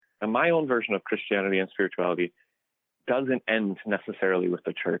And my own version of Christianity and spirituality doesn't end necessarily with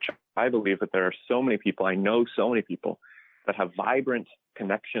the church. I believe that there are so many people, I know so many people that have vibrant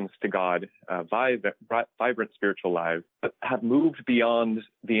connections to God, vibrant spiritual lives, that have moved beyond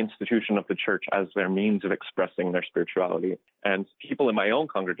the institution of the church as their means of expressing their spirituality. And people in my own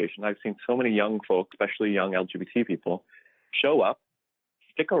congregation, I've seen so many young folk, especially young LGBT people, show up,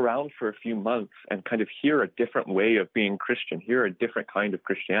 stick around for a few months and kind of hear a different way of being Christian, hear a different kind of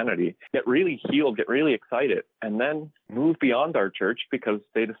Christianity, get really healed, get really excited, and then move beyond our church because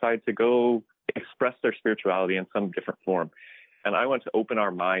they decide to go express their spirituality in some different form. And I want to open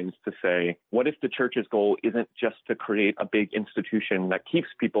our minds to say, what if the church's goal isn't just to create a big institution that keeps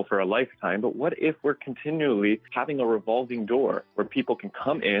people for a lifetime, but what if we're continually having a revolving door where people can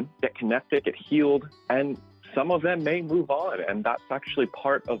come in, get connected, get healed, and some of them may move on, and that's actually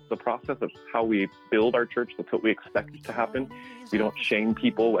part of the process of how we build our church. That's what we expect to happen. We don't shame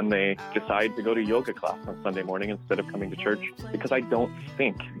people when they decide to go to yoga class on Sunday morning instead of coming to church, because I don't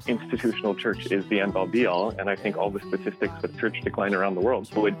think institutional church is the end-all be-all, and I think all the statistics of church decline around the world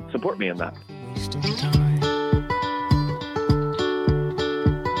would support me in that.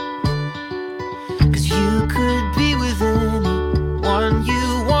 Because you could be with anyone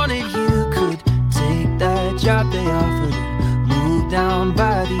you wanted, you could take that job they offered and move down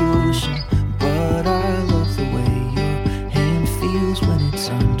by the ocean. But I love the way your hand feels when it's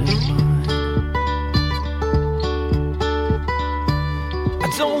under mine.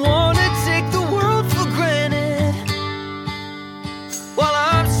 I don't want to take the world for granted while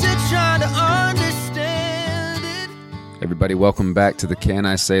I'm still trying to understand it. Everybody, welcome back to the Can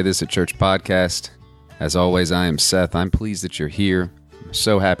I Say This at Church podcast. As always, I am Seth. I'm pleased that you're here. I'm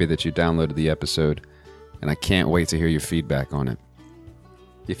so happy that you downloaded the episode, and I can't wait to hear your feedback on it.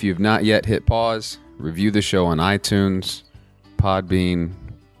 If you've not yet hit pause, review the show on iTunes, Podbean,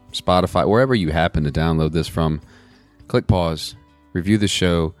 Spotify, wherever you happen to download this from. Click pause, review the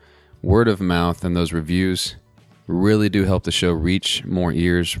show. Word of mouth and those reviews really do help the show reach more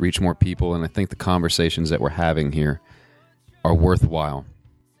ears, reach more people, and I think the conversations that we're having here are worthwhile.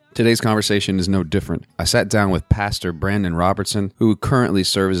 Today's conversation is no different. I sat down with Pastor Brandon Robertson, who currently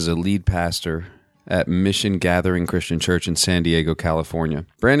serves as a lead pastor at Mission Gathering Christian Church in San Diego, California.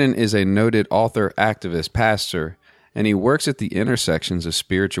 Brandon is a noted author, activist, pastor, and he works at the intersections of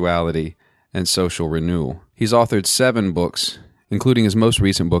spirituality and social renewal. He's authored 7 books, including his most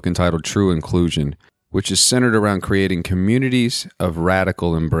recent book entitled True Inclusion, which is centered around creating communities of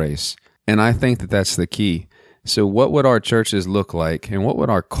radical embrace. And I think that that's the key. So what would our churches look like, and what would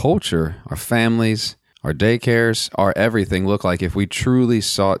our culture, our families, our daycares, our everything look like if we truly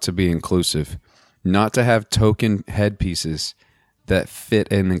sought to be inclusive? Not to have token headpieces that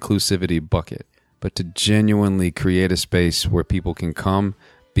fit an inclusivity bucket, but to genuinely create a space where people can come,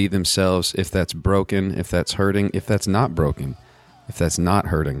 be themselves, if that's broken, if that's hurting, if that's not broken, if that's not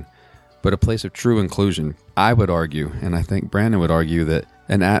hurting, but a place of true inclusion. I would argue, and I think Brandon would argue, that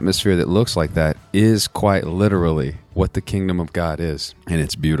an atmosphere that looks like that is quite literally what the kingdom of God is, and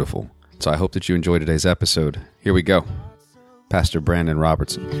it's beautiful. So I hope that you enjoy today's episode. Here we go. Pastor Brandon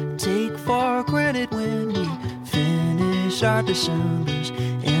Robertson. Take for granted when we finish our Decembers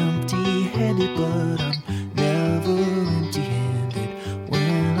empty-handed, but I'm never empty-handed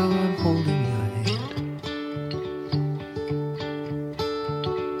when I'm holding your hand.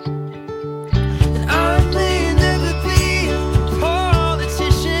 And I may never be a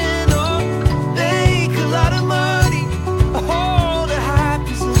politician or make a lot of money or hold a high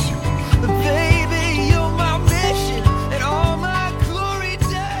position, but baby, you're my mission and all my glory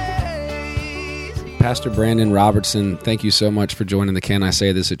days. Pastor Brandon Robertson, thank you so much for joining the Can I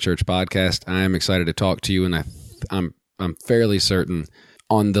Say This at Church podcast. I am excited to talk to you, and I'm fairly certain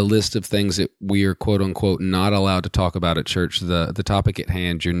on the list of things that we are quote unquote not allowed to talk about at church, the topic at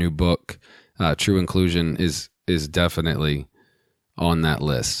hand, your new book, True Inclusion, is definitely on that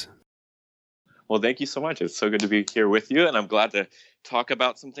list. Well, thank you so much. It's so good to be here with you, and I'm glad to talk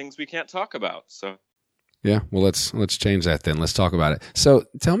about some things we can't talk about. So, yeah, well, let's change that then. Let's talk about it. So,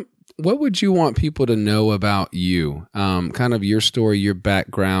 tell me, what would you want people to know about you? Kind of your story, your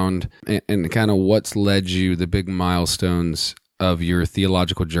background, and kind of what's led you, the big milestones of your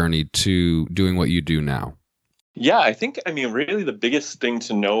theological journey to doing what you do now. Yeah, I mean, really the biggest thing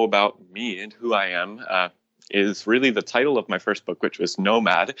to know about me and who I am is really the title of my first book, which was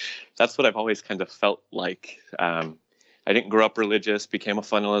Nomad. That's what I've always kind of felt like. I didn't grow up religious, became a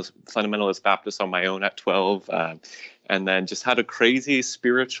fundamentalist Baptist on my own at 12, and then just had a crazy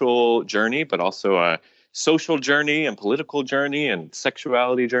spiritual journey, but also a social journey and political journey and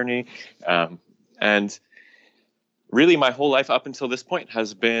sexuality journey. And really my whole life up until this point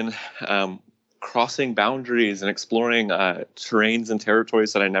has been crossing boundaries and exploring terrains and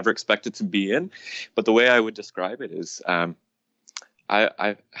territories that I never expected to be in. But the way I would describe it is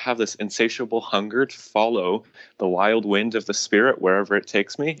I have this insatiable hunger to follow the wild wind of the Spirit wherever it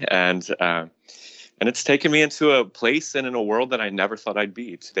takes me. And it's taken me into a place and in a world that I never thought I'd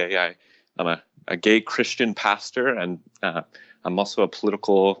be. Today, I'm a gay Christian pastor, and I'm also a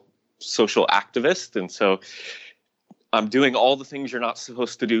political social activist. And so I'm doing all the things you're not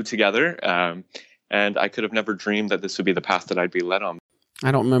supposed to do together. And I could have never dreamed that this would be the path that I'd be led on.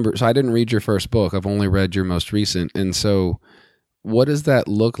 I don't remember. So I didn't read your first book. I've only read your most recent. And so what does that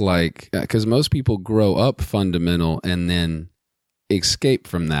look like? Because most people grow up fundamental and then escape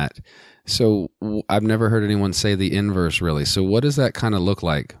from that. So I've never heard anyone say the inverse, really. So what does that kind of look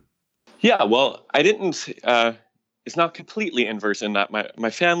like? Yeah, well, I didn't. It's not completely inverse in that my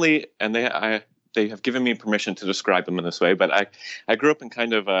family and they have given me permission to describe them in this way, but I grew up in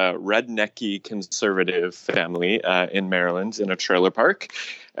kind of a rednecky conservative family in Maryland in a trailer park.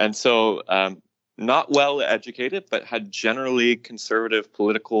 And so not well educated, but had generally conservative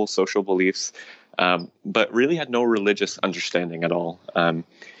political, social beliefs, but really had no religious understanding at all.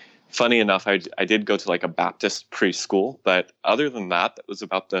 Funny enough, I did go to like a Baptist preschool, but other than that, that was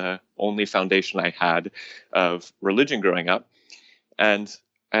about the only foundation I had of religion growing up. And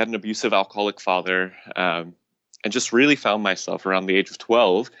I had an abusive alcoholic father, and just really found myself around the age of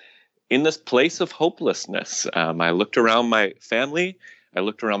 12 in this place of hopelessness. I looked around my family, I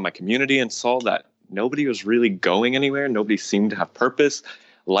looked around my community and saw that nobody was really going anywhere. Nobody seemed to have purpose.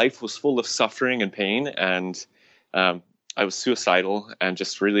 Life was full of suffering and pain, and I was suicidal and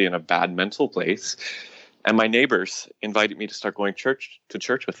just really in a bad mental place. And my neighbors invited me to start going to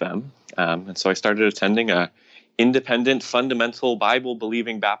church with them. And so I started attending a independent, fundamental,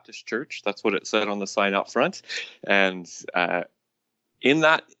 Bible-believing Baptist church. That's what it said on the sign out front. And in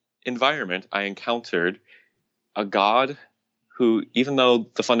that environment, I encountered a God who, even though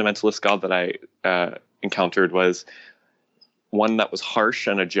the fundamentalist God that I encountered was one that was harsh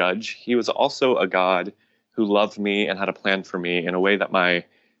and a judge, he was also a God who loved me and had a plan for me in a way that my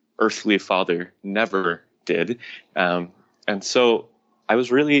earthly father never did. And so I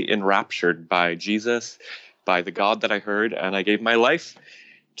was really enraptured by Jesus, by the God that I heard, and I gave my life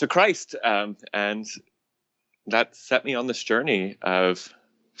to Christ. And that set me on this journey of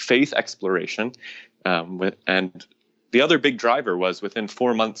faith exploration. And the other big driver was within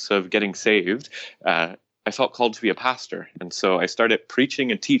 4 months of getting saved, I felt called to be a pastor. And so I started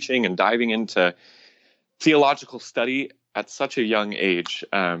preaching and teaching and diving into theological study at such a young age.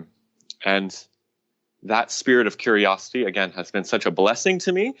 And that spirit of curiosity, again, has been such a blessing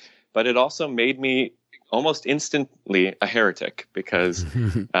to me, but it also made me almost instantly a heretic because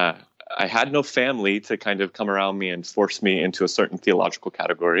I had no family to kind of come around me and force me into a certain theological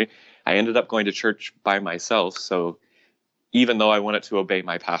category. I ended up going to church by myself. So even though I wanted to obey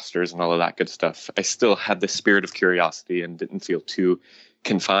my pastors and all of that good stuff, I still had this spirit of curiosity and didn't feel too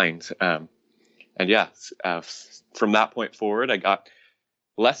confined. And yeah, from that point forward, I got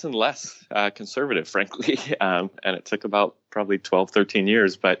less and less conservative, frankly. And it took about probably 12, 13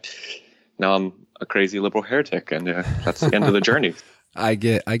 years, but now I'm a crazy liberal heretic, and that's the end of the journey. I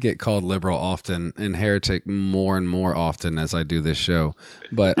get called liberal often and heretic more and more often as I do this show.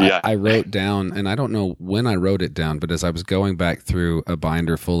 But yeah. I wrote down, and I don't know when I wrote it down, but as I was going back through a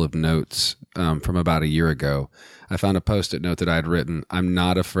binder full of notes from about a year ago, I found a Post-it note that I had written, "I'm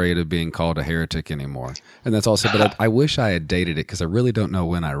not afraid of being called a heretic anymore." And that's also, but I wish I had dated it because I really don't know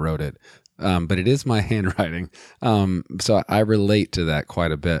when I wrote it. But it is my handwriting. So I relate to that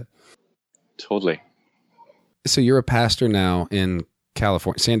quite a bit. Totally. So you're a pastor now in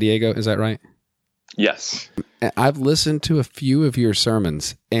California, San Diego, is that right? Yes. I've listened to a few of your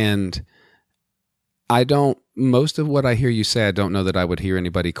sermons, and most of what I hear you say, I don't know that I would hear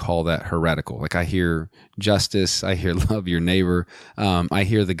anybody call that heretical. Like I hear justice, I hear love your neighbor, I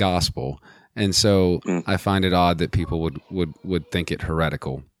hear the gospel. And so I find it odd that people would think it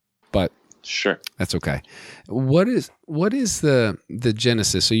heretical, but sure, that's okay. What is the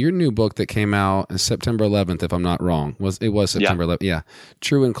genesis? So your new book that came out September 11th, if I'm not wrong, was September 11th. Yeah.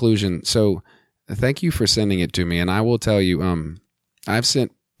 True Inclusion. So thank you for sending it to me. And I will tell you, I've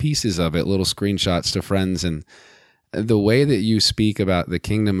sent pieces of it, little screenshots to friends, and the way that you speak about the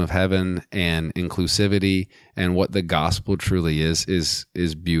kingdom of heaven and inclusivity and what the gospel truly is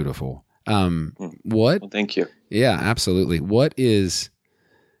beautiful. Well, thank you. Yeah, absolutely. What is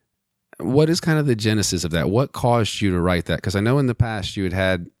kind of the genesis of that? What caused you to write that? Because I know in the past you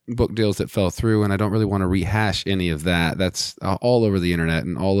had book deals that fell through, and I don't really want to rehash any of that. That's all over the internet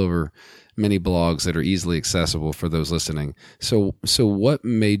and all over many blogs that are easily accessible for those listening. So what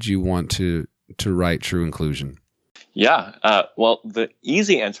made you want to write True Inclusion? Yeah, well, the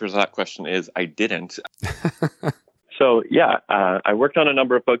easy answer to that question is I didn't. So I worked on a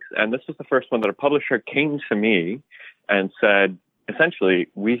number of books, and this was the first one that a publisher came to me and said, essentially,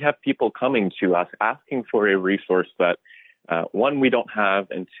 we have people coming to us asking for a resource that, one, we don't have,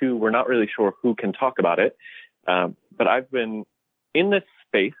 and two, we're not really sure who can talk about it. But I've been in this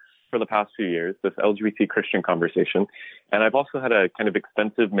space for the past few years, this LGBT Christian conversation, and I've also had a kind of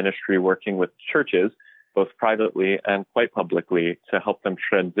extensive ministry working with churches, both privately and quite publicly, to help them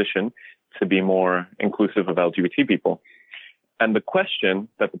transition to be more inclusive of LGBT people. And the question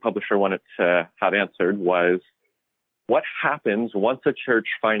that the publisher wanted to have answered was, what happens once a church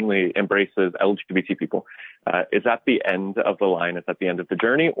finally embraces LGBT people? Is that the end of the line? Is that the end of the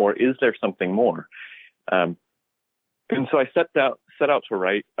journey? Or is there something more? And so I set out to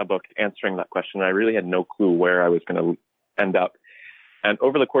write a book answering that question. I really had no clue where I was going to end up. And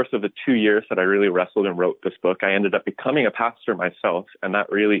over the course of the 2 years that I really wrestled and wrote this book, I ended up becoming a pastor myself, and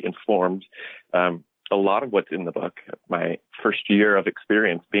that really informed a lot of what's in the book. My first year of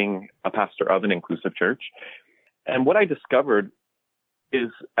experience being a pastor of an inclusive church. And what I discovered is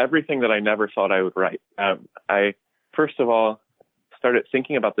everything that I never thought I would write. I, first of all, started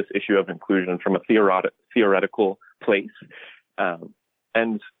thinking about this issue of inclusion from a theoretical place,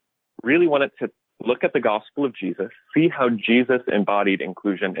 and really wanted to look at the gospel of Jesus, see how Jesus embodied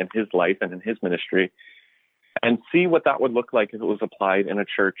inclusion in his life and in his ministry, and see what that would look like if it was applied in a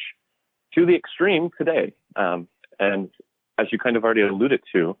church to the extreme today. And as you kind of already alluded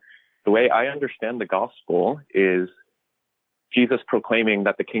to, the way I understand the gospel is Jesus proclaiming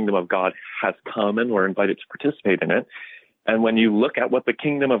that the kingdom of God has come and we're invited to participate in it. And when you look at what the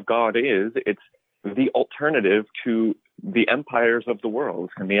kingdom of God is, it's the alternative to the empires of the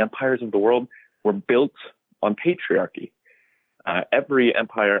world. And the empires of the world were built on patriarchy. Every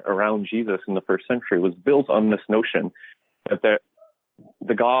empire around Jesus in the first century was built on this notion that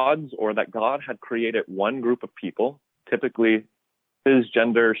the gods, or that God had created one group of people, typically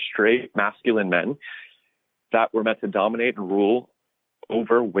cisgender, straight, masculine men, that were meant to dominate and rule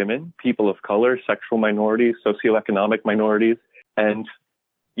over women, people of color, sexual minorities, socioeconomic minorities. And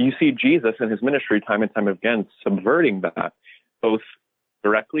you see Jesus in his ministry time and time again subverting that, both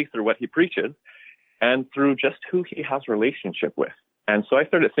directly through what he preaches and through just who he has relationship with. And so I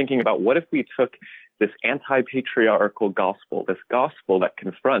started thinking about, what if we took this anti-patriarchal gospel, this gospel that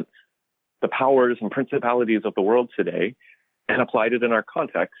confronts the powers and principalities of the world today, and applied it in our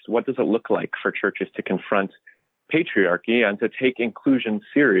context? What does it look like for churches to confront patriarchy and to take inclusion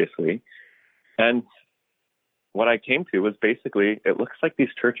seriously? And what I came to was basically, it looks like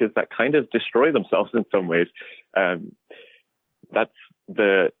these churches that kind of destroy themselves in some ways. That's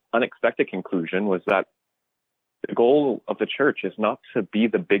the unexpected conclusion, was that the goal of the church is not to be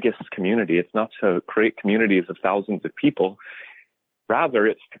the biggest community. It's not to create communities of thousands of people. Rather,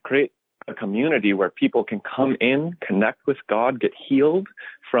 it's to create a community where people can come in, connect with God, get healed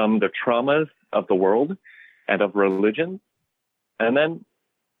from the traumas of the world and of religion, and then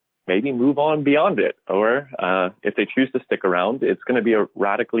maybe move on beyond it. Or if they choose to stick around, it's going to be a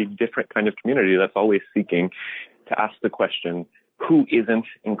radically different kind of community that's always seeking to ask the question, who isn't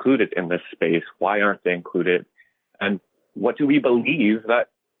included in this space? Why aren't they included? And what do we believe that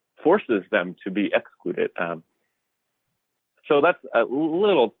forces them to be excluded? So that's a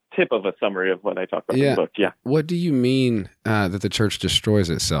little tip of a summary of what I talked about in the book. Yeah. What do you mean that the church destroys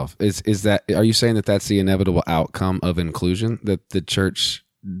itself? Is that, are you saying that that's the inevitable outcome of inclusion, that the church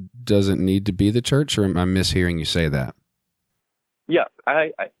doesn't need to be the church, or am I mishearing you say that? Yeah,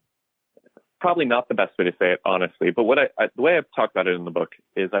 I probably not the best way to say it, honestly. But the way I've talked about it in the book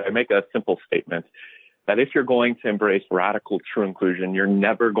is I make a simple statement that if you're going to embrace radical true inclusion, you're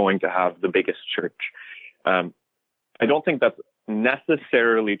never going to have the biggest church. I don't think that's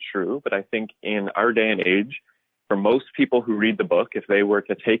necessarily true, but I think in our day and age, for most people who read the book, if they were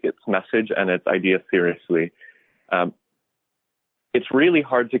to take its message and its ideas seriously, it's really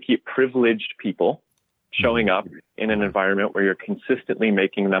hard to keep privileged people showing up in an environment where you're consistently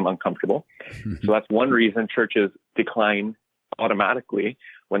making them uncomfortable. So that's one reason churches decline automatically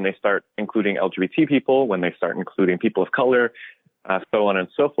when they start including LGBT people, when they start including people of color, so on and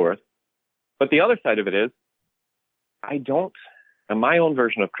so forth. But the other side of it is, and my own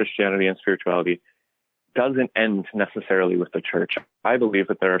version of Christianity and spirituality doesn't end necessarily with the church. I believe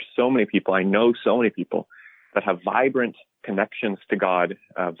that there are so many people, I know so many people that have vibrant connections to God,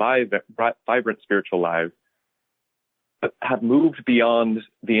 vibrant spiritual lives, that have moved beyond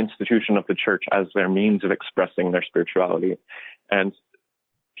the institution of the church as their means of expressing their spirituality. And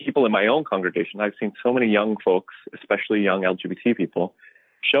people in my own congregation, I've seen so many young folks, especially young LGBT people,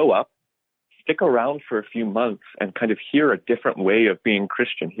 show up, stick around for a few months and kind of hear a different way of being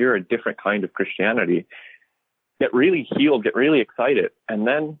Christian, hear a different kind of Christianity, get really healed, get really excited, and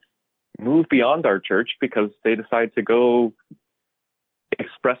then move beyond our church because they decide to go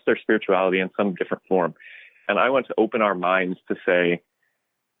express their spirituality in some different form. And I want to open our minds to say,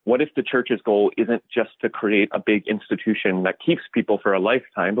 what if the church's goal isn't just to create a big institution that keeps people for a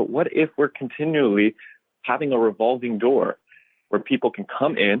lifetime, but what if we're continually having a revolving door where people can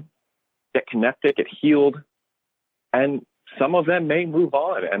come in, get connected, get healed, and some of them may move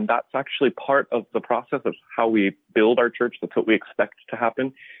on. And that's actually part of the process of how we build our church. That's what we expect to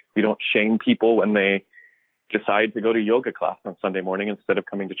happen. We don't shame people when they decide to go to yoga class on Sunday morning instead of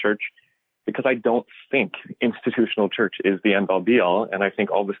coming to church, because I don't think institutional church is the end all be all. And I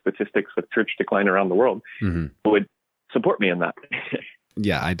think all the statistics of church decline around the world would support me in that.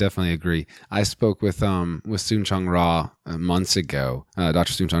 Yeah, I definitely agree. I spoke with Soong-Chan Rah months ago,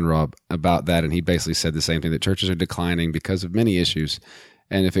 Dr. Soong-Chan Rah, about that, and he basically said the same thing, that churches are declining because of many issues.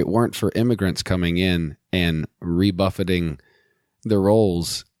 And if it weren't for immigrants coming in and rebuffeting the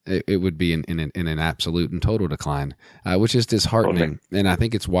roles, it would be in an absolute and total decline, which is disheartening. Okay. And I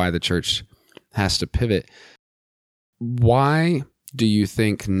think it's why the church has to pivot. Why do you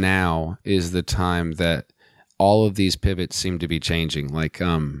think now is the time that all of these pivots seem to be changing? Like,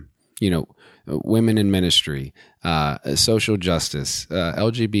 women in ministry, social justice,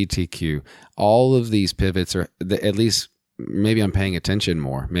 LGBTQ, all of these pivots are, at least maybe I'm paying attention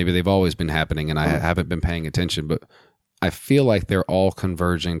more. Maybe they've always been happening and I haven't been paying attention, but I feel like they're all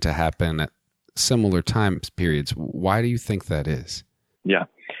converging to happen at similar time periods. Why do you think that is? Yeah,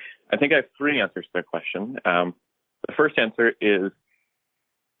 I think I have three answers to that question. The first answer is,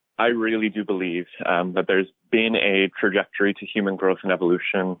 I really do believe that there's been a trajectory to human growth and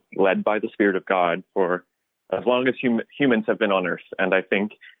evolution led by the Spirit of God for as long as humans have been on Earth. And I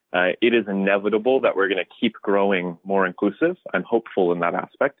think it is inevitable that we're going to keep growing more inclusive. I'm hopeful in that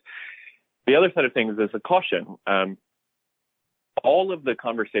aspect. The other side of things is a caution. All of the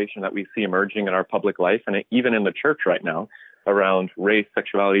conversation that we see emerging in our public life, and even in the church right now, around race,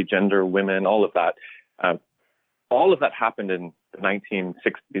 sexuality, gender, women, all of that happened in the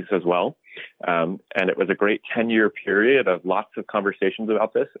 1960s as well. And it was a great 10-year period of lots of conversations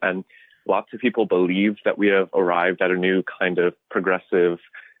about this. And lots of people believe that we have arrived at a new kind of progressive,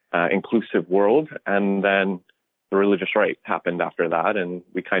 inclusive world. And then the religious right happened after that. And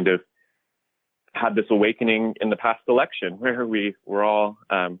we kind of had this awakening in the past election where we were all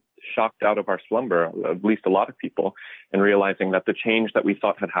shocked out of our slumber, at least a lot of people, and realizing that the change that we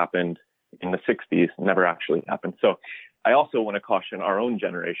thought had happened in the 60s never actually happened. So I also want to caution our own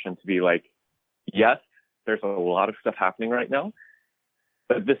generation to be like, yes, there's a lot of stuff happening right now,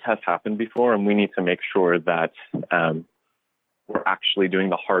 but this has happened before, and we need to make sure that we're actually doing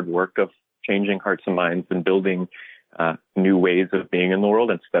the hard work of changing hearts and minds and building new ways of being in the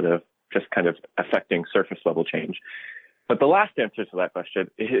world instead of just kind of affecting surface level change. But the last answer to that question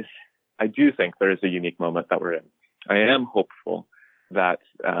is, I do think there is a unique moment that we're in. I am hopeful that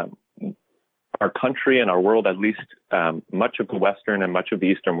our country and our world, at least much of the Western and much of the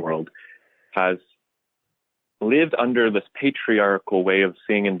Eastern world, has lived under this patriarchal way of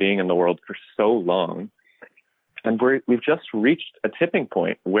seeing and being in the world for so long. And we've just reached a tipping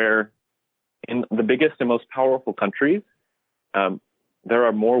point where in the biggest and most powerful countries, there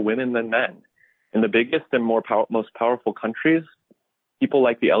are more women than men. In the biggest and most powerful countries, people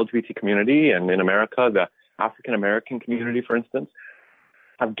like the LGBT community, and in America, the African American community, for instance,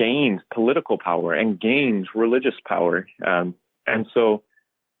 have gained political power and gained religious power. And so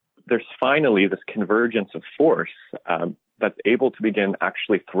there's finally this convergence of force that's able to begin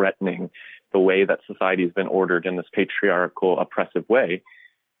actually threatening the way that society has been ordered in this patriarchal, oppressive way.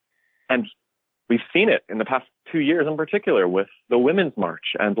 And we've seen it in the past 2 years in particular with the Women's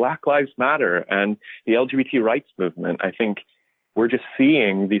March and Black Lives Matter and the LGBT rights movement. I think we're just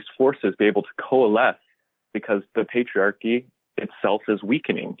seeing these forces be able to coalesce because the patriarchy itself is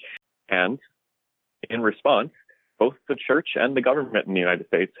weakening. And in response, both the church and the government in the United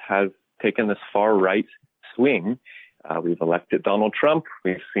States has taken this far right swing. We've elected Donald Trump.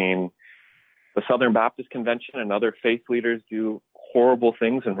 We've seen the Southern Baptist Convention and other faith leaders do horrible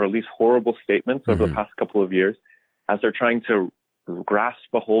things and release horrible statements over the past couple of years as they're trying to grasp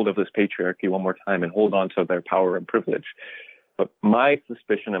a hold of this patriarchy one more time and hold on to their power and privilege. But my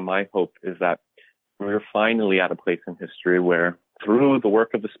suspicion and my hope is that we're finally at a place in history where, through the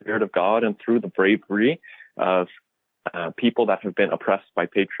work of the Spirit of God and through the bravery of people that have been oppressed by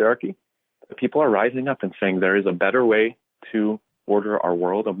patriarchy, people are rising up and saying there is a better way to order our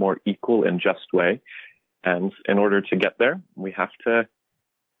world a more equal and just way. And in order to get there, we have to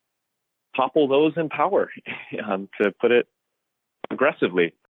topple those in power, to put it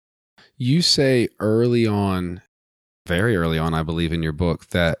aggressively. You say early on, very early on, I believe in your book,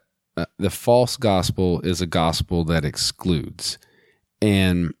 that the false gospel is a gospel that excludes.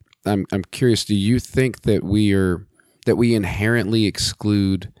 And I'm curious, do you think that we inherently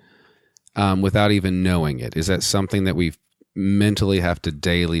exclude without even knowing it? Is that something that we mentally have to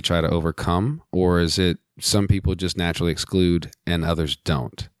daily try to overcome, or is it some people just naturally exclude and others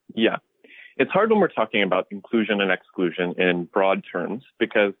don't? Yeah. It's hard when we're talking about inclusion and exclusion in broad terms,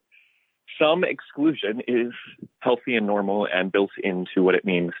 because some exclusion is healthy and normal and built into what it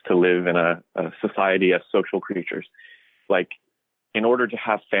means to live in a society as social creatures. Like, in order to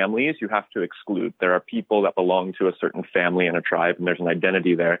have families, you have to exclude. There are people that belong to a certain family and a tribe, and there's an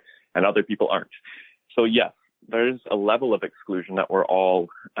identity there, and other people aren't. So yes, there's a level of exclusion that we're all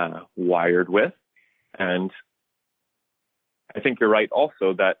wired with. And I think you're right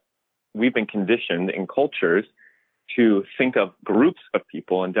also that we've been conditioned in cultures to think of groups of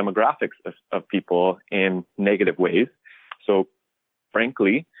people and demographics of people in negative ways. So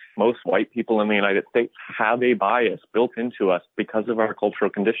frankly, most white people in the United States have a bias built into us because of our cultural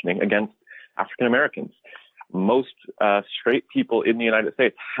conditioning against African Americans. Most straight people in the United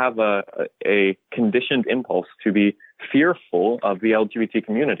States have a conditioned impulse to be fearful of the LGBT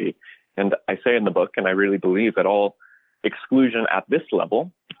community. And I say in the book, and I really believe that all exclusion at this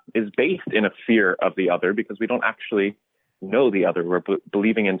level is based in a fear of the other, because we don't actually know the other. We're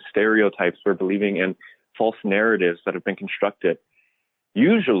believing in stereotypes. We're believing in false narratives that have been constructed,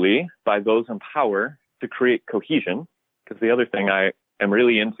 usually by those in power, to create cohesion. Because the other thing I am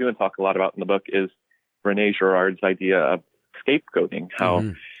really into and talk a lot about in the book is Rene Girard's idea of scapegoating,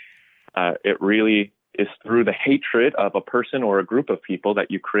 how it really is through the hatred of a person or a group of people that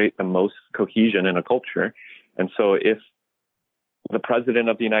you create the most cohesion in a culture. And so if the president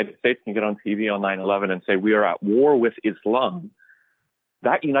of the United States can get on TV on 9/11 and say, we are at war with Islam,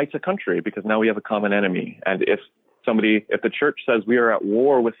 that unites a country, because now we have a common enemy. And if the church says we are at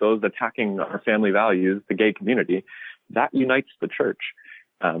war with those attacking our family values, the gay community, that unites the church.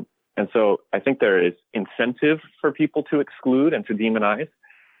 And so I think there is incentive for people to exclude and to demonize.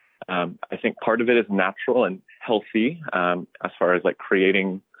 I think part of it is natural and healthy, as far as like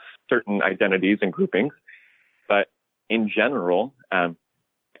creating certain identities and groupings. But in general,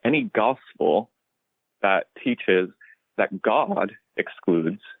 any gospel that teaches that God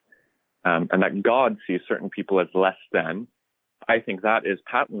excludes and that God sees certain people as less than, I think that is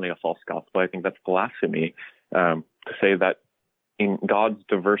patently a false gospel. I think that's blasphemy to say that in God's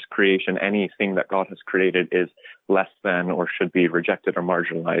diverse creation, anything that God has created is less than or should be rejected or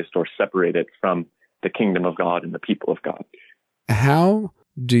marginalized or separated from the kingdom of God and the people of God. How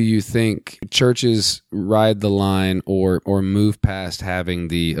do you think churches ride the line or move past having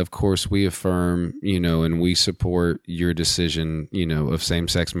of course we affirm, and we support your decision, of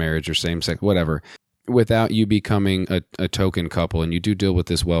same-sex marriage or same-sex, whatever, without you becoming a token couple? And you do deal with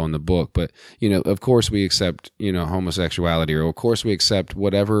this well in the book, but, of course we accept, homosexuality, or of course we accept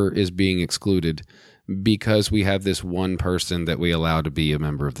whatever is being excluded because we have this one person that we allow to be a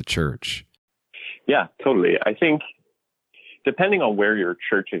member of the church. Yeah, totally. I think depending on where your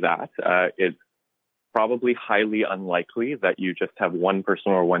church is at, it's probably highly unlikely that you just have one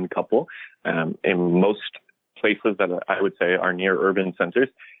person or one couple. In most places that I would say are near urban centers,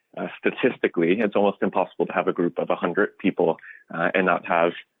 statistically, it's almost impossible to have a group of 100 people and not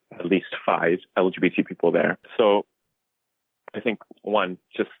have at least 5 LGBT people there. So I think, one,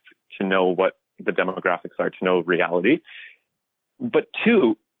 just to know what the demographics are, to know reality. But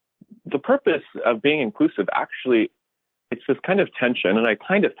 2, the purpose of being inclusive, actually, it's this kind of tension, and I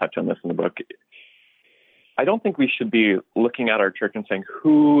kind of touch on this in the book. I don't think we should be looking at our church and saying,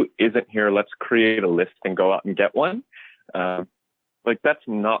 who isn't here? Let's create a list and go out and get one. That's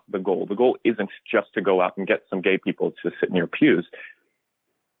not the goal. The goal isn't just to go out and get some gay people to sit in your pews.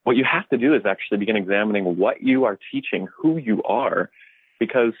 What you have to do is actually begin examining what you are teaching, who you are,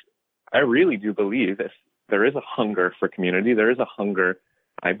 because I really do believe if there is a hunger for community, there is a hunger,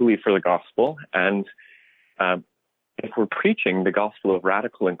 I believe, for the gospel. And if we're preaching the gospel of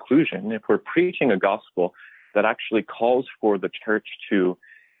radical inclusion, if we're preaching a gospel that actually calls for the church to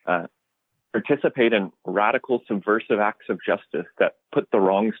participate in radical subversive acts of justice that put the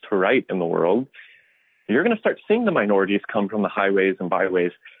wrongs to right in the world, you're going to start seeing the minorities come from the highways and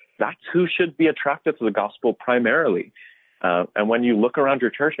byways. That's who should be attracted to the gospel primarily. And when you look around your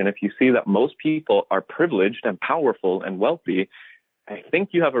church, and if you see that most people are privileged and powerful and wealthy, I think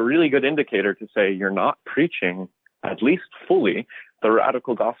you have a really good indicator to say you're not preaching at least fully, the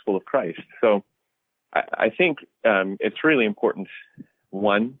radical gospel of Christ. So I think it's really important,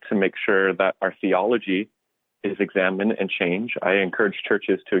 one, to make sure that our theology is examined and changed. I encourage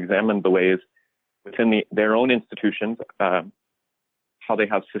churches to examine the ways within their own institutions, how they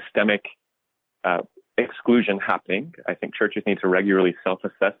have systemic exclusion happening. I think churches need to regularly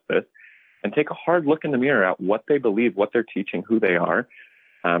self-assess this and take a hard look in the mirror at what they believe, what they're teaching, who they are.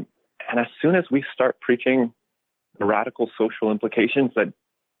 And as soon as we start preaching the radical social implications that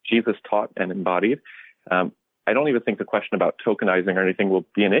Jesus taught and embodied, I don't even think the question about tokenizing or anything will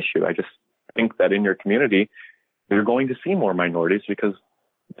be an issue. I just think that in your community, you're going to see more minorities because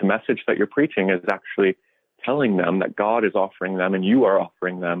the message that you're preaching is actually telling them that God is offering them and you are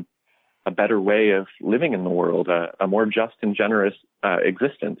offering them a better way of living in the world, a more just and generous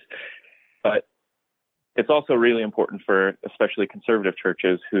existence. But it's also really important for especially conservative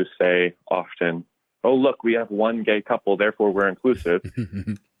churches who say often, oh, look, we have one gay couple, therefore we're inclusive.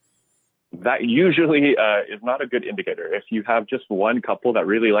 That usually is not a good indicator. If you have just one couple that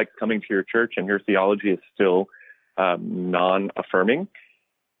really likes coming to your church and your theology is still non-affirming,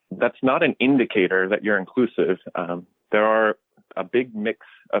 that's not an indicator that you're inclusive. There are a big mix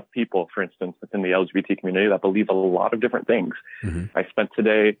of people, for instance, within the LGBT community that believe a lot of different things. Mm-hmm. I spent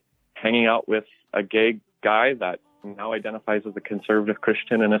today hanging out with a gay guy that now identifies as a conservative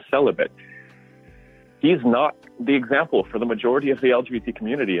Christian and a celibate. He's not the example for the majority of the LGBT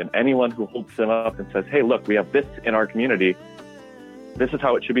community, and anyone who holds him up and says, hey, look, we have this in our community, this is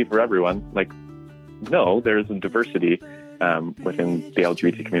how it should be for everyone. Like, no, there's a diversity within the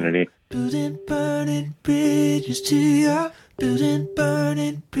LGBT community. Building burning bridges to you, building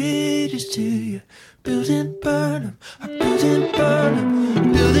burning bridges to you, building burn 'em, building burn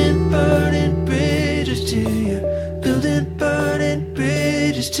 'em, building burning bridges to you, building burning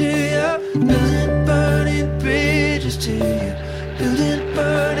bridges to you, building burning bridges to you, building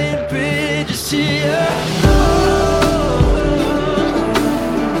burning bridges to you.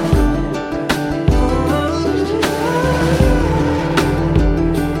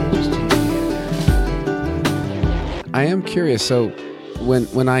 I am curious. So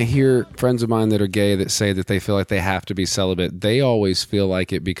when I hear friends of mine that are gay that say that they feel like they have to be celibate, they always feel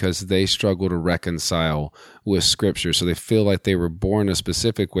like it because they struggle to reconcile with Scripture. So they feel like they were born a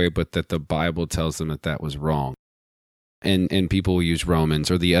specific way, but that the Bible tells them that that was wrong. And people will use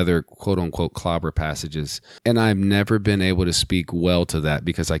Romans or the other quote-unquote clobber passages. And I've never been able to speak well to that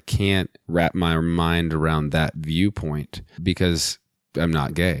because I can't wrap my mind around that viewpoint because I'm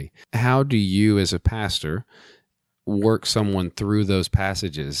not gay. How do you as a pastor work someone through those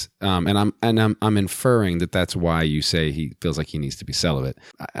passages? And I'm inferring that that's why you say he feels like he needs to be celibate.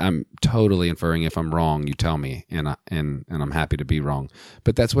 I'm totally inferring. If I'm wrong, you tell me, and I'm happy to be wrong.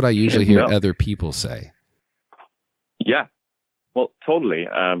 But that's what I usually hear other people say. Yeah, well, totally.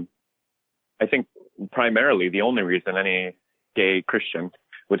 I think primarily the only reason any gay Christian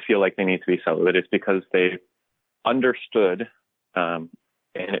would feel like they need to be celibate is because they understood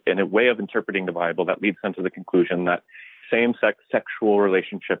in a way of interpreting the Bible that leads them to the conclusion that same-sex sexual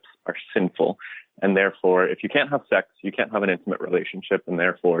relationships are sinful. And therefore, if you can't have sex, you can't have an intimate relationship, and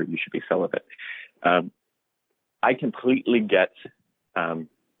therefore you should be celibate. I completely get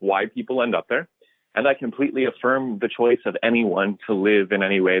why people end up there. And I completely affirm the choice of anyone to live in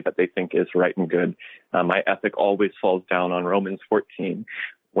any way that they think is right and good. My ethic always falls down on Romans 14,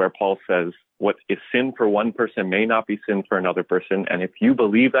 where Paul says, what is sin for one person may not be sin for another person. And if you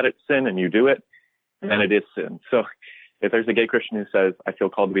believe that it's sin and you do it, then it is sin. So if there's a gay Christian who says, I feel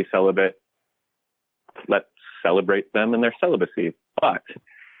called to be celibate, let's celebrate them in their celibacy. But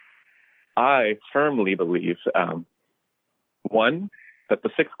I firmly believe, one, that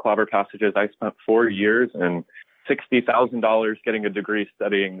the 6 clobber passages, I spent 4 years and $60,000 getting a degree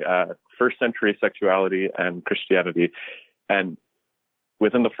studying first century sexuality and Christianity. And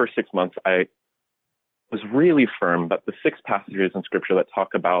within the first 6 months, I was really firm that the 6 passages in Scripture that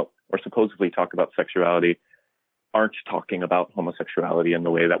talk about, or supposedly talk about sexuality, aren't talking about homosexuality in the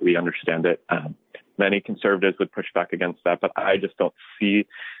way that we understand it. Many conservatives would push back against that, but I just don't see,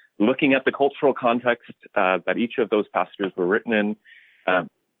 looking at the cultural context that each of those passages were written in,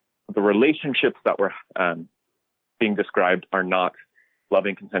 the relationships that were being described are not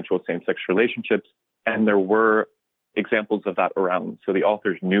loving, consensual, same-sex relationships, and there were examples of that around. So the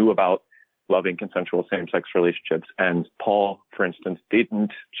authors knew about loving, consensual, same-sex relationships, and Paul, for instance,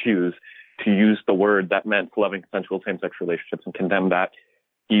 didn't choose to use the word that meant loving, consensual, same-sex relationships and condemn that.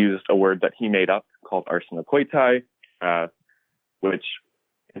 He used a word that he made up called arsenokoitai, which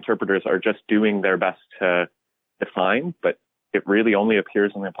interpreters are just doing their best to define, but it really only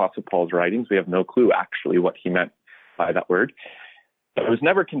appears in the Apostle Paul's writings. We have no clue actually what he meant. identify that word. But I was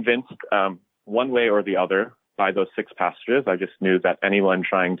never convinced one way or the other by those 6 passages. I just knew that anyone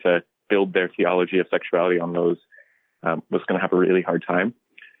trying to build their theology of sexuality on those was going to have a really hard time.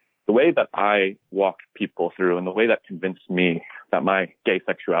 The way that I walked people through and the way that convinced me that my gay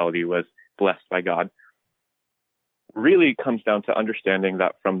sexuality was blessed by God really comes down to understanding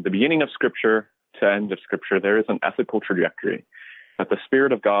that from the beginning of Scripture to end of Scripture, there is an ethical trajectory, that the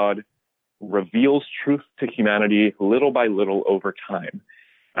Spirit of God reveals truth to humanity little by little over time,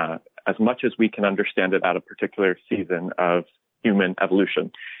 as much as we can understand it at a particular season of human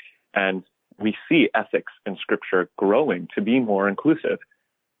evolution. And we see ethics in Scripture growing to be more inclusive.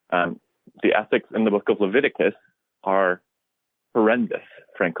 The ethics in the book of Leviticus are horrendous,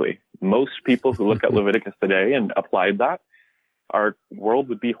 frankly. Most people who look at Leviticus today and applied that, our world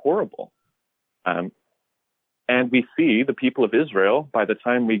would be horrible. And we see the people of Israel, by the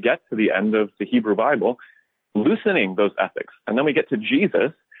time we get to the end of the Hebrew Bible, loosening those ethics. And then we get to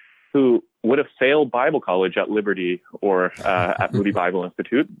Jesus, who would have failed Bible college at Liberty or at Moody Bible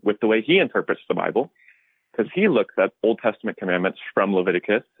Institute with the way he interprets the Bible, because he looks at Old Testament commandments from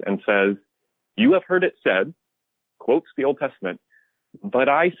Leviticus and says, you have heard it said, quotes the Old Testament, but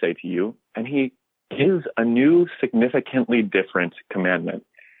I say to you, and he gives a new, significantly different commandment.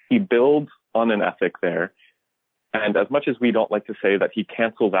 He builds on an ethic there. And as much as we don't like to say that he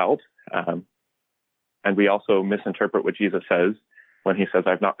cancels out, and we also misinterpret what Jesus says when he says,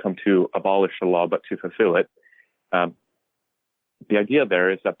 I've not come to abolish the law, but to fulfill it. The idea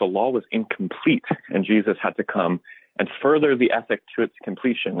there is that the law was incomplete and Jesus had to come and further the ethic to its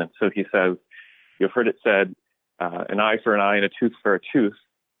completion. And so he says, you've heard it said, an eye for an eye and a tooth for a tooth.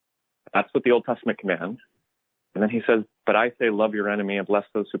 That's what the Old Testament commands. And then he says, but I say, love your enemy and bless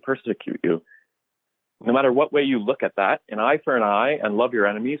those who persecute you. No matter what way you look at that, an eye for an eye and love your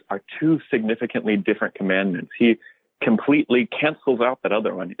enemies are 2 significantly different commandments. He completely cancels out that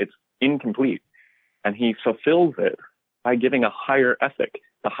other one. It's incomplete. And he fulfills it by giving a higher ethic,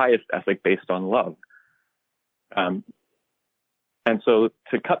 the highest ethic based on love. And so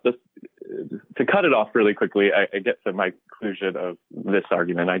to cut it off really quickly, I get to my conclusion of this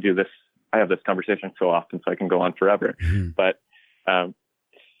argument. I have this conversation so often, so I can go on forever. Mm-hmm. But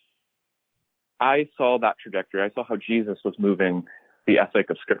I saw that trajectory. I saw how Jesus was moving the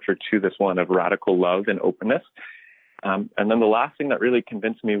ethic of Scripture to this one of radical love and openness. And then the last thing that really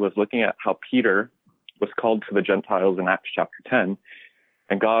convinced me was looking at how Peter was called to the Gentiles in Acts chapter 10.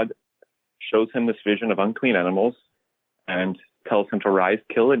 And God shows him this vision of unclean animals and tells him to rise,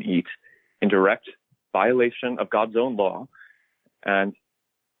 kill, and eat in direct violation of God's own law. And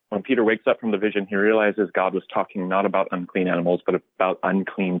when Peter wakes up from the vision, he realizes God was talking not about unclean animals, but about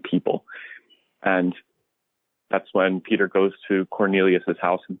unclean people. And that's when Peter goes to Cornelius'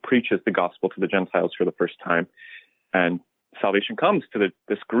 house and preaches the gospel to the Gentiles for the first time. And salvation comes to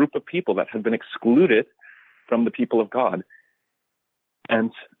this group of people that had been excluded from the people of God.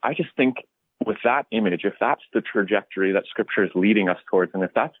 And I just think with that image, if that's the trajectory that Scripture is leading us towards, and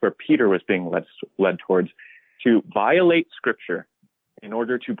if that's where Peter was being led towards, to violate Scripture in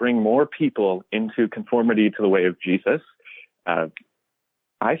order to bring more people into conformity to the way of Jesus,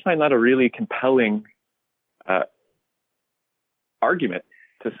 I find that a really compelling argument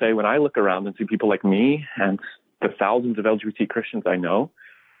to say, when I look around and see people like me and the thousands of LGBT Christians I know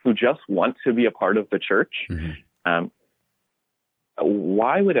who just want to be a part of the church, mm-hmm.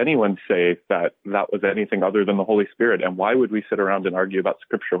 Why would anyone say that was anything other than the Holy Spirit? And why would we sit around and argue about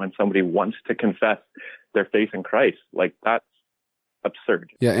Scripture when somebody wants to confess their faith in Christ? Like, that's absurd.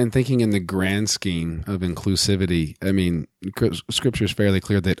 Yeah, and thinking in the grand scheme of inclusivity, I mean, Scripture is fairly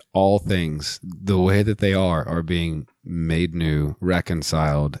clear that all things, the way that they are being made new,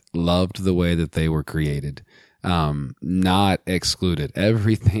 reconciled, loved the way that they were created, not excluded.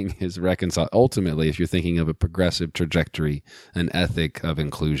 Everything is reconciled. Ultimately, if you're thinking of a progressive trajectory, an ethic of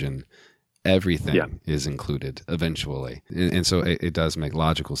inclusion, everything is included eventually. And so it does make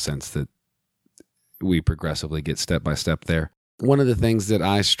logical sense that we progressively get step by step there. One of the things that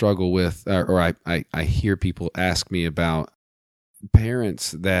I struggle with, or I hear people ask me about,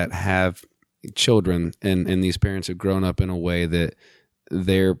 parents that have children, and these parents have grown up in a way that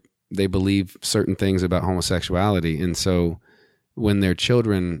they believe certain things about homosexuality. And so when their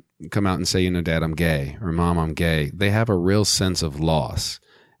children come out and say, Dad, I'm gay, or Mom, I'm gay, they have a real sense of loss.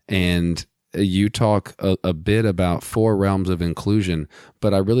 And you talk a bit about 4 realms of inclusion,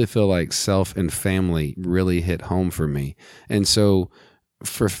 but I really feel like self and family really hit home for me. And so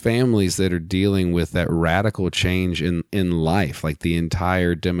for families that are dealing with that radical change in life, like the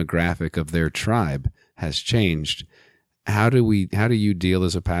entire demographic of their tribe has changed, how do you deal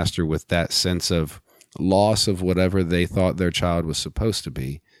as a pastor with that sense of loss of whatever they thought their child was supposed to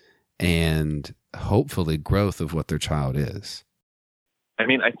be, and hopefully growth of what their child is. I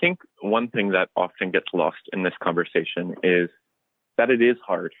mean, I think one thing that often gets lost in this conversation is that it is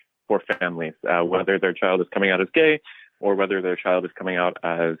hard for families, whether their child is coming out as gay or whether their child is coming out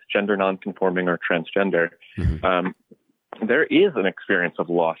as gender nonconforming or transgender. Mm-hmm. There is an experience of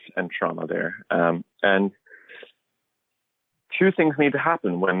loss and trauma there. And two things need to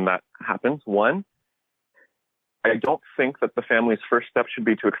happen when that happens. One, I don't think that the family's first step should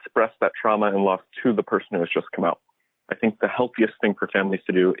be to express that trauma and loss to the person who has just come out. I think the healthiest thing for families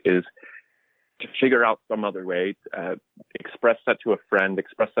to do is to figure out some other way, express that to a friend,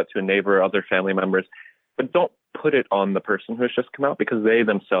 express that to a neighbor, other family members, but don't put it on the person who has just come out, because they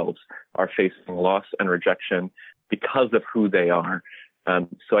themselves are facing loss and rejection because of who they are.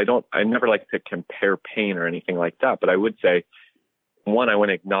 So I never like to compare pain or anything like that, but I would say, one, I want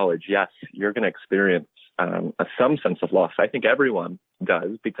to acknowledge, yes, you're going to experience some sense of loss. I think everyone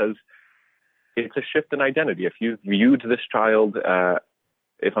does, because it's a shift in identity. If you viewed this child,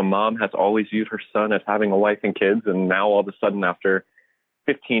 if a mom has always viewed her son as having a wife and kids, and now all of a sudden after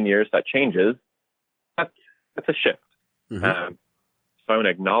 15 years that changes, that's a shift. Mm-hmm. So I want to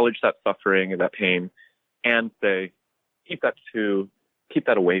acknowledge that suffering and that pain, and say, keep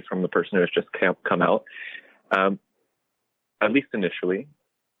that away from the person who has just come out, at least initially,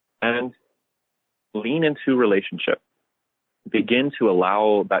 and lean into relationship. Begin to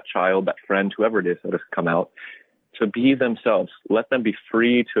allow that child, that friend, whoever it is that has come out, to be themselves. Let them be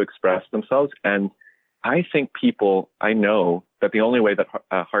free to express themselves. And I think I know that the only way that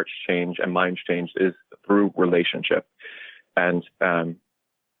hearts change and minds change is through relationship. And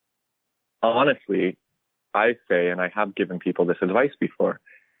honestly, I say, and I have given people this advice before,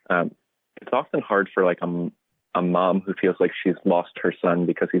 it's often hard for like a mom who feels like she's lost her son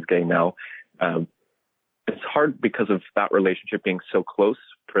because he's gay now. It's hard because of that relationship being so close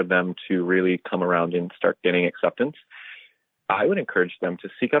for them to really come around and start getting acceptance. I would encourage them to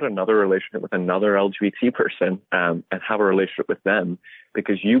seek out another relationship with another LGBT person and have a relationship with them,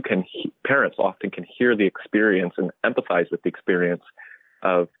 because parents often can hear the experience and empathize with the experience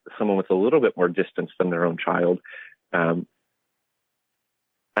of someone with a little bit more distance than their own child. And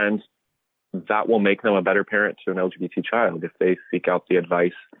that will make them a better parent to an LGBT child if they seek out the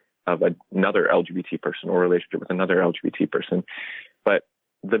advice of another LGBT person or relationship with another LGBT person. But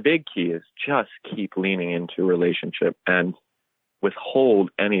the big key is just keep leaning into relationship and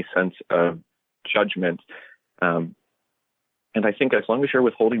withhold any sense of judgment. And I think as long as you're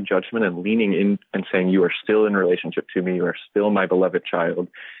withholding judgment and leaning in and saying, you are still in relationship to me, you are still my beloved child,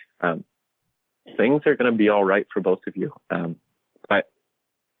 things are going to be all right for both of you. But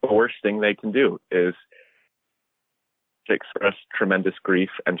the worst thing they can do is to express tremendous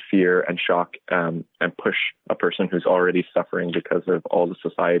grief and fear and shock, and push a person who's already suffering because of all the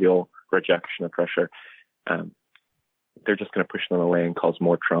societal rejection and pressure. They're just going to push them away and cause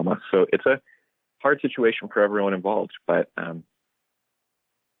more trauma. So it's a hard situation for everyone involved, but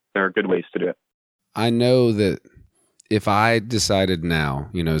there are good ways to do it. I know that if I decided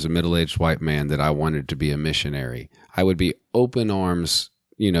now, as a middle-aged white man, that I wanted to be a missionary, I would be open arms,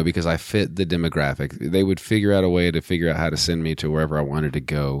 because I fit the demographic. They would figure out a way to figure out how to send me to wherever I wanted to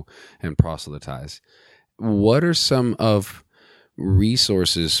go and proselytize. What are some of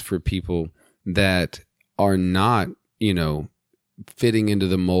resources for people that are not, fitting into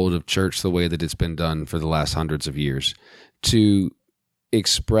the mold of church the way that it's been done for the last hundreds of years, to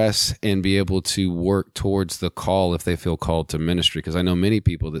express and be able to work towards the call if they feel called to ministry? Because I know many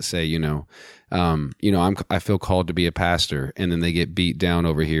people that say, I feel called to be a pastor, and then they get beat down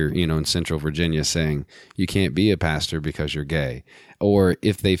over here, in Central Virginia, saying you can't be a pastor because you're gay. Or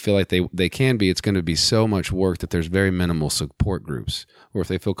if they feel like they can be, it's going to be so much work that there's very minimal support groups. Or if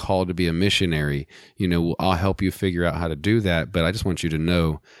they feel called to be a missionary, I'll help you figure out how to do that. But I just want you to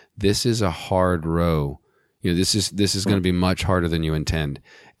know this is a hard row. This is going to be much harder than you intend.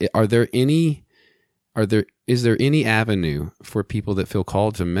 Is there any avenue for people that feel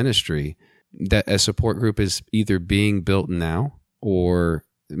called to ministry that a support group is either being built now or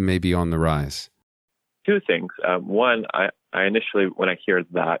maybe on the rise? Two things. One, I initially, when I hear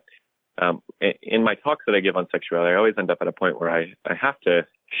that, in my talks that I give on sexuality, I always end up at a point where I have to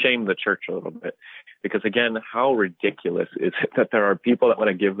shame the church a little bit, because again, how ridiculous is it that there are people that want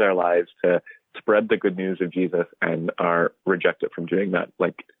to give their lives to spread the good news of Jesus and are rejected from doing that?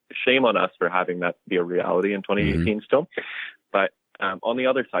 Like, shame on us for having that be a reality in 2018 mm-hmm. still. But on the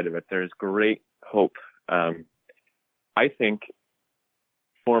other side of it, there's great hope. I think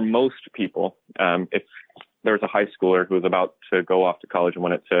for most people, if there was a high schooler who was about to go off to college and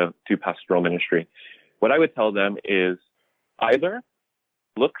wanted to do pastoral ministry, what I would tell them is either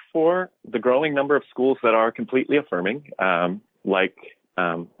look for the growing number of schools that are completely affirming, like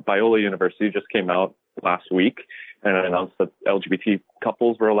Biola University just came out last week and announced that LGBT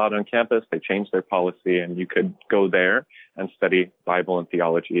couples were allowed on campus. They changed their policy, and you could go there and study Bible and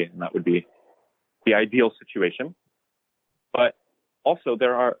theology, and that would be the ideal situation. But also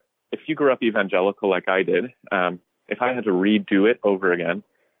if you grew up evangelical like I did, if I had to redo it over again,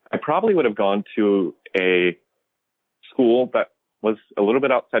 I probably would have gone to a school that was a little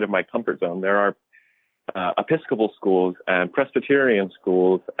bit outside of my comfort zone. There are Episcopal schools and Presbyterian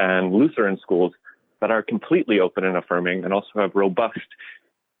schools and Lutheran schools that are completely open and affirming and also have robust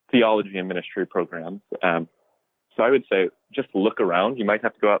theology and ministry programs. So I would say just look around. You might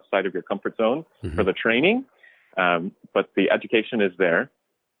have to go outside of your comfort zone for the training, but the education is there.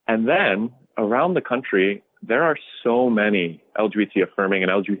 And then around the country, there are so many LGBT affirming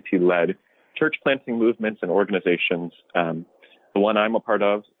and LGBT-led church planting movements and organizations. The one I'm a part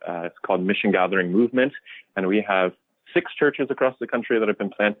of, it's called Mission Gathering Movement, and we have 6 churches across the country that have been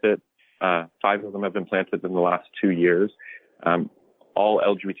planted. 5 of them have been planted in the last 2 years, all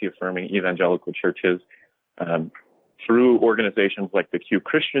LGBT-affirming evangelical churches, through organizations like the Q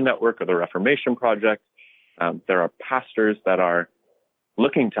Christian Network or the Reformation Project. There are pastors that are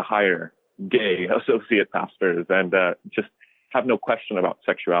looking to hire gay associate pastors and just have no question about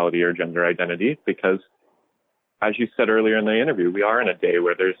sexuality or gender identity, because as you said earlier in the interview, we are in a day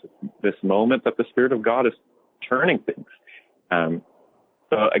where there's this moment that the Spirit of God is turning things.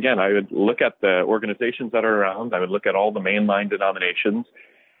 So again, I would look at the organizations that are around. I would look at all the mainline denominations,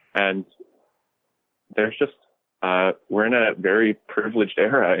 and there's just, we're in a very privileged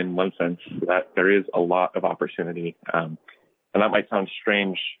era in one sense that there is a lot of opportunity. And that might sound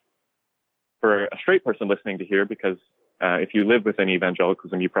strange for a straight person listening to hear, because if you live within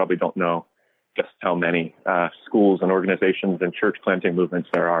evangelicalism, you probably don't know just how many schools and organizations and church planting movements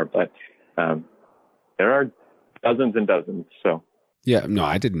there are, but there are dozens and dozens. So yeah, no,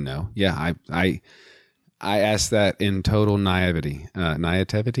 I didn't know. Yeah, I asked that in total naivety.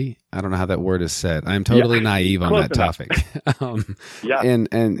 Naivety? I don't know how that word is said. I'm totally naive on that topic. Yeah.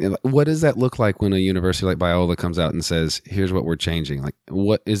 And what does that look like when a university like Biola comes out and says, "Here's what we're changing"? Like,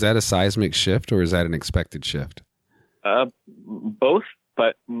 what is that, a seismic shift or is that an expected shift? Both,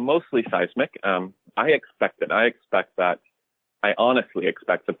 but mostly seismic. I honestly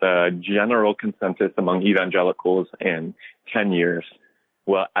expect that the general consensus among evangelicals in 10 years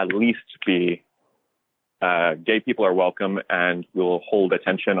will at least be gay people are welcome, and we'll hold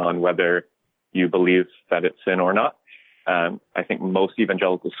attention on whether you believe that it's sin or not. I think most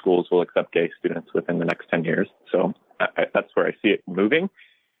evangelical schools will accept gay students within the next 10 years. So that's where I see it moving.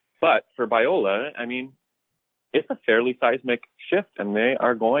 But for Biola, I mean, it's a fairly seismic shift, and they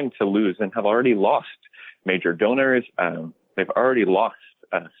are going to lose and have already lost major donors. They've already lost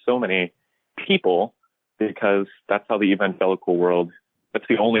so many people, because that's how the evangelical world, that's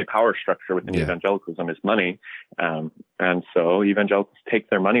the only power structure within evangelicalism is money. And so evangelicals take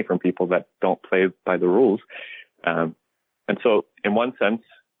their money from people that don't play by the rules. And so in one sense,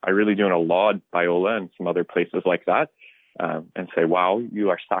 I really do want to laud Biola and some other places like that, and say, wow, you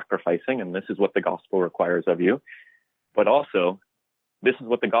are sacrificing, and this is what the gospel requires of you. But also, this is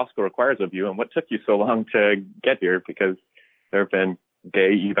what the gospel requires of you, and what took you so long to get here, because there have been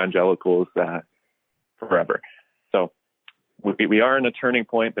gay evangelicals forever. So we are in a turning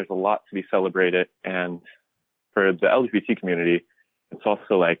point. There's a lot to be celebrated. And for the LGBT community, it's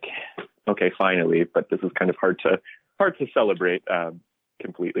also like, okay, finally, but this is kind of hard to celebrate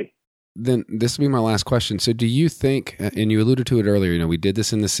completely. Then this will be my last question. So do you think, and you alluded to it earlier, we did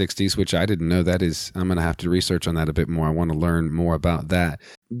this in the 60s, which I didn't know. I'm going to have to research on that a bit more. I want to learn more about that.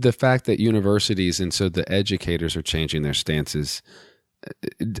 The fact that universities and so the educators are changing their stances,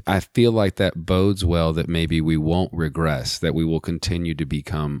 I feel like that bodes well that maybe we won't regress, that we will continue to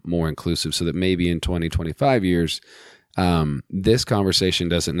become more inclusive, so that maybe in 20, 25 years, this conversation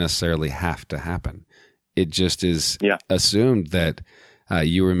doesn't necessarily have to happen. It just is assumed that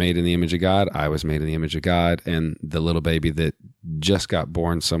you were made in the image of God, I was made in the image of God, and the little baby that just got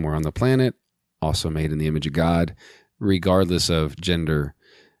born somewhere on the planet, also made in the image of God, regardless of gender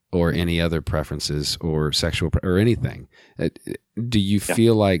or any other preferences or sexual or anything. Do you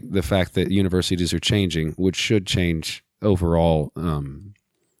feel like the fact that universities are changing, which should change overall, I'm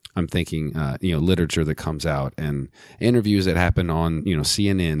thinking, literature that comes out and interviews that happen on,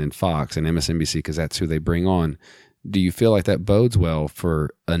 CNN and Fox and MSNBC, because that's who they bring on. Do you feel like that bodes well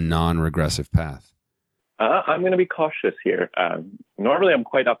for a non-regressive path? I'm going to be cautious here. Normally, I'm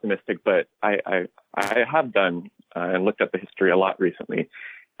quite optimistic, but I have done and looked at the history a lot recently.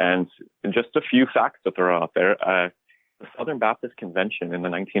 And just a few facts to throw out there. The Southern Baptist Convention in the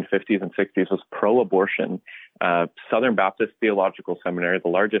 1950s and 60s was pro-abortion. Southern Baptist Theological Seminary, the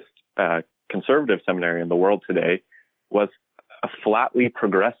largest conservative seminary in the world today, was a flatly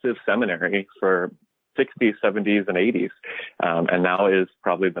progressive seminary for 60s, 70s, and 80s, and now is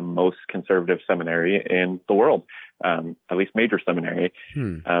probably the most conservative seminary in the world, at least major seminary.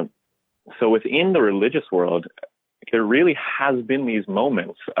 So within the religious world, there really has been these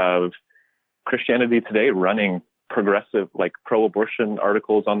moments of Christianity Today running progressive, like pro-abortion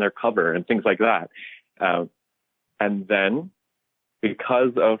articles on their cover and things like that. And then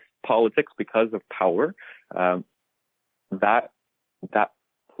because of politics, because of power, that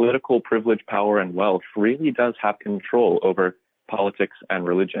political privilege, power, and wealth really does have control over politics and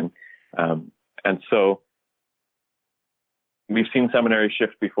religion. And so we've seen seminaries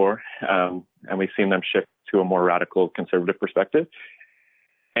shift before, and we've seen them shift to a more radical conservative perspective.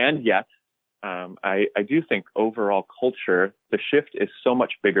 And yet, I do think overall culture, the shift is so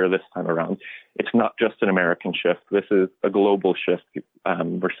much bigger this time around. It's not just an American shift. This is a global shift.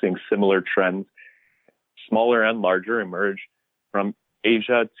 We're seeing similar trends, smaller and larger, emerge from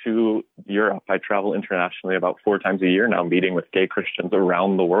Asia to Europe. I travel internationally about 4 times a year now, meeting with gay Christians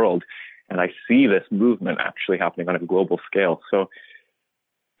around the world. And I see this movement actually happening on a global scale. So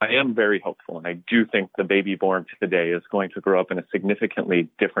I am very hopeful. And I do think the baby born today is going to grow up in a significantly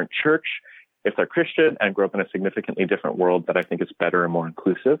different church if they're Christian, and grow up in a significantly different world that I think is better and more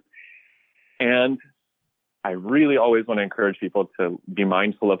inclusive. And I really always want to encourage people to be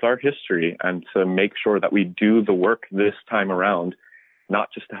mindful of our history and to make sure that we do the work this time around,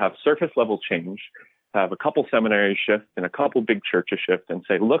 not just to have surface level change, to have a couple seminaries shift and a couple big churches shift and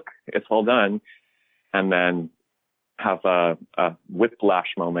say, look, it's all done, and then have a whiplash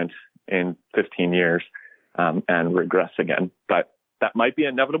moment in 15 years and regress again. But that might be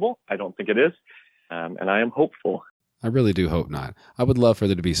inevitable. I don't think it is. And I am hopeful. I really do hope not. I would love for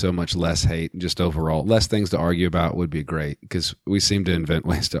there to be so much less hate, just overall. Less things to argue about would be great, because we seem to invent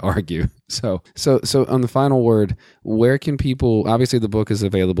ways to argue. So on the final word, where can people, obviously the book is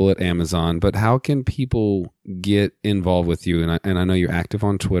available at Amazon, but how can people get involved with you? And I know you're active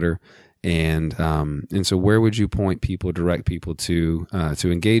on Twitter. And so where would you point people, direct people to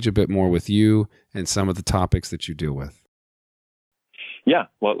engage a bit more with you and some of the topics that you deal with? Yeah,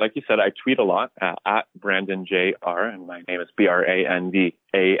 well, like you said, I tweet a lot at Brandon J.R., and my name is Brandan.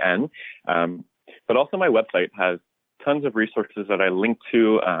 But also my website has tons of resources that I link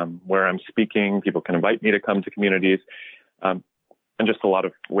to where I'm speaking. People can invite me to come to communities, and just a lot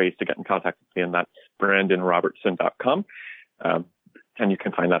of ways to get in contact with me, and that's BrandonRobertson.com. And you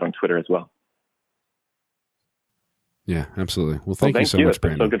can find that on Twitter as well. Yeah, absolutely. Well, thank you so much,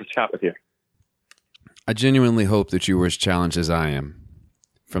 Brandon. It's so good to chat with you. I genuinely hope that you were as challenged as I am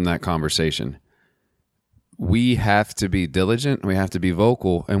from that conversation. We have to be diligent, we have to be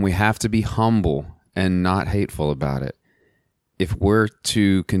vocal, and we have to be humble and not hateful about it. If we're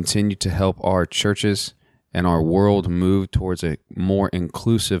to continue to help our churches and our world move towards a more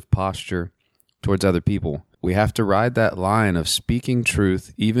inclusive posture towards other people, we have to ride that line of speaking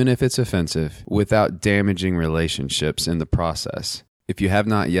truth, even if it's offensive, without damaging relationships in the process. If you have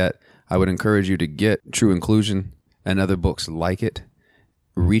not yet, I would encourage you to get True Inclusion and other books like it.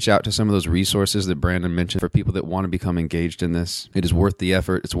 Reach out to some of those resources that Brandon mentioned for people that want to become engaged in this. It is worth the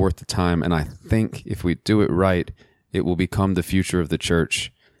effort. It's worth the time. And I think if we do it right, it will become the future of the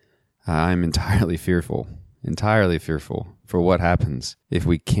church. I'm entirely fearful for what happens if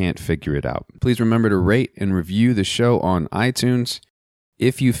we can't figure it out. Please remember to rate and review the show on iTunes.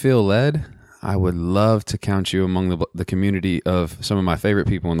 If you feel led, I would love to count you among the community of some of my favorite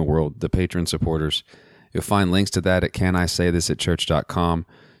people in the world, the patron supporters. You'll find links to that at canisaythisatchurch.com.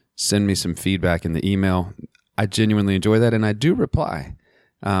 Send me some feedback in the email. I genuinely enjoy that, and I do reply.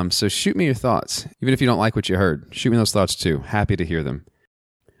 So shoot me your thoughts. Even if you don't like what you heard, shoot me those thoughts too. Happy to hear them.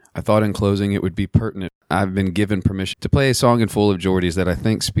 I thought in closing it would be pertinent. I've been given permission to play a song in Full of Geordies that I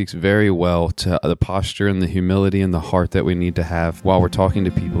think speaks very well to the posture and the humility and the heart that we need to have while we're talking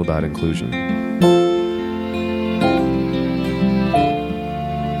to people about inclusion.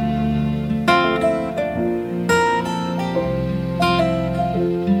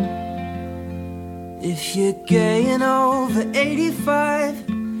 If you're gay and over 85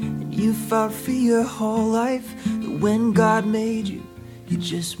 and you fought for your whole life, that when God made you, you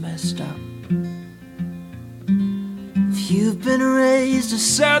just messed up. If you've been raised a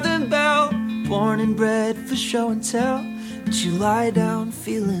Southern belle, born and bred for show and tell, but you lie down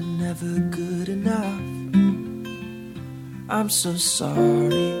feeling never good enough, I'm so sorry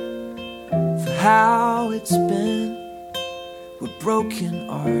for how it's been. We're broken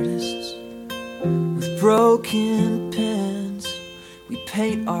artists with broken pens. We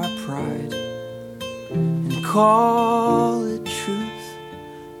paint our pride and call it truth.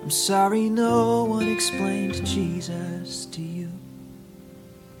 I'm sorry no one explained Jesus to you.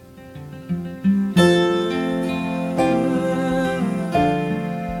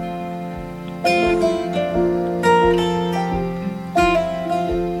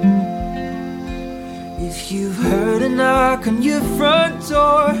 If you've heard a knock on your front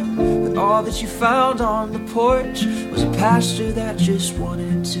door, but all that you found on the porch was a pastor that just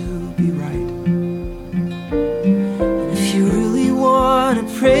wanted to be right, and if you really want to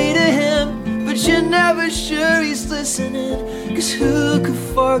pray to him, but you're never sure he's listening, 'cause who could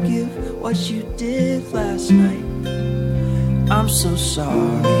forgive what you did last night? I'm so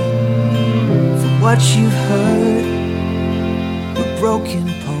sorry for what you've heard. We're broken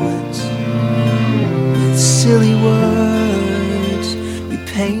poets with silly words. We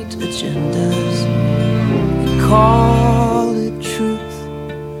paint agendas and call it truth.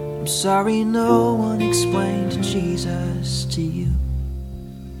 I'm sorry no one explained Jesus to you.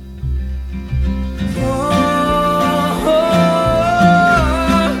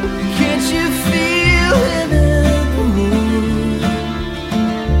 Can't you feel him in the room?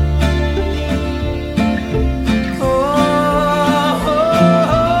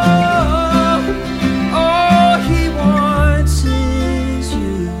 All he wants is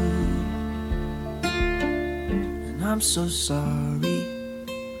you. And I'm so sorry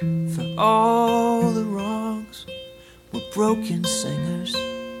for all the wrongs. We're broken singers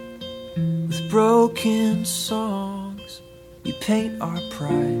with broken songs. We paint our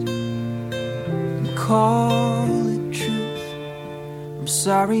pride and call it truth. I'm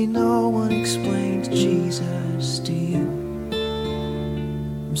sorry no one explained Jesus to you.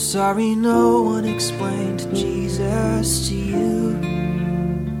 I'm sorry no one explained Jesus to you.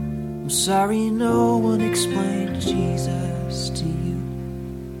 I'm sorry no one explained Jesus to you.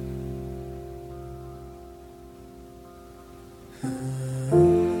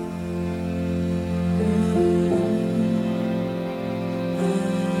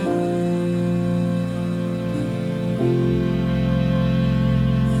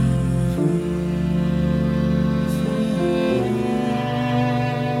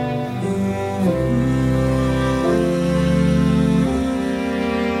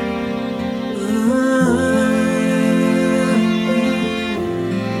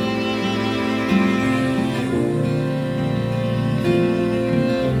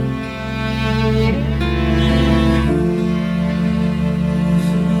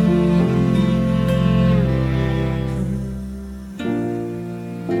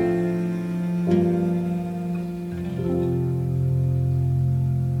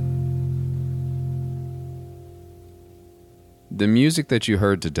 The music that you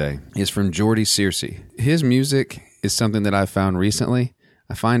heard today is from Jordy Searcy. His music is something that I found recently.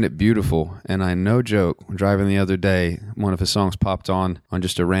 I find it beautiful, and I no joke, driving the other day, one of his songs popped on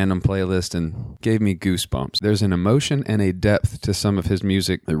just a random playlist and gave me goosebumps. There's an emotion and a depth to some of his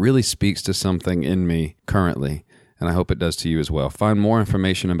music that really speaks to something in me currently, and I hope it does to you as well. Find more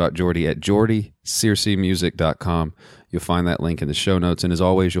information about Jordy at jordysearcymusic.com. You'll find that link in the show notes, and as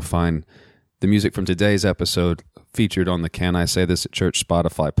always, you'll find the music from today's episode featured on the Can I Say This at Church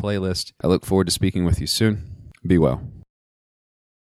Spotify playlist. I look forward to speaking with you soon. Be well.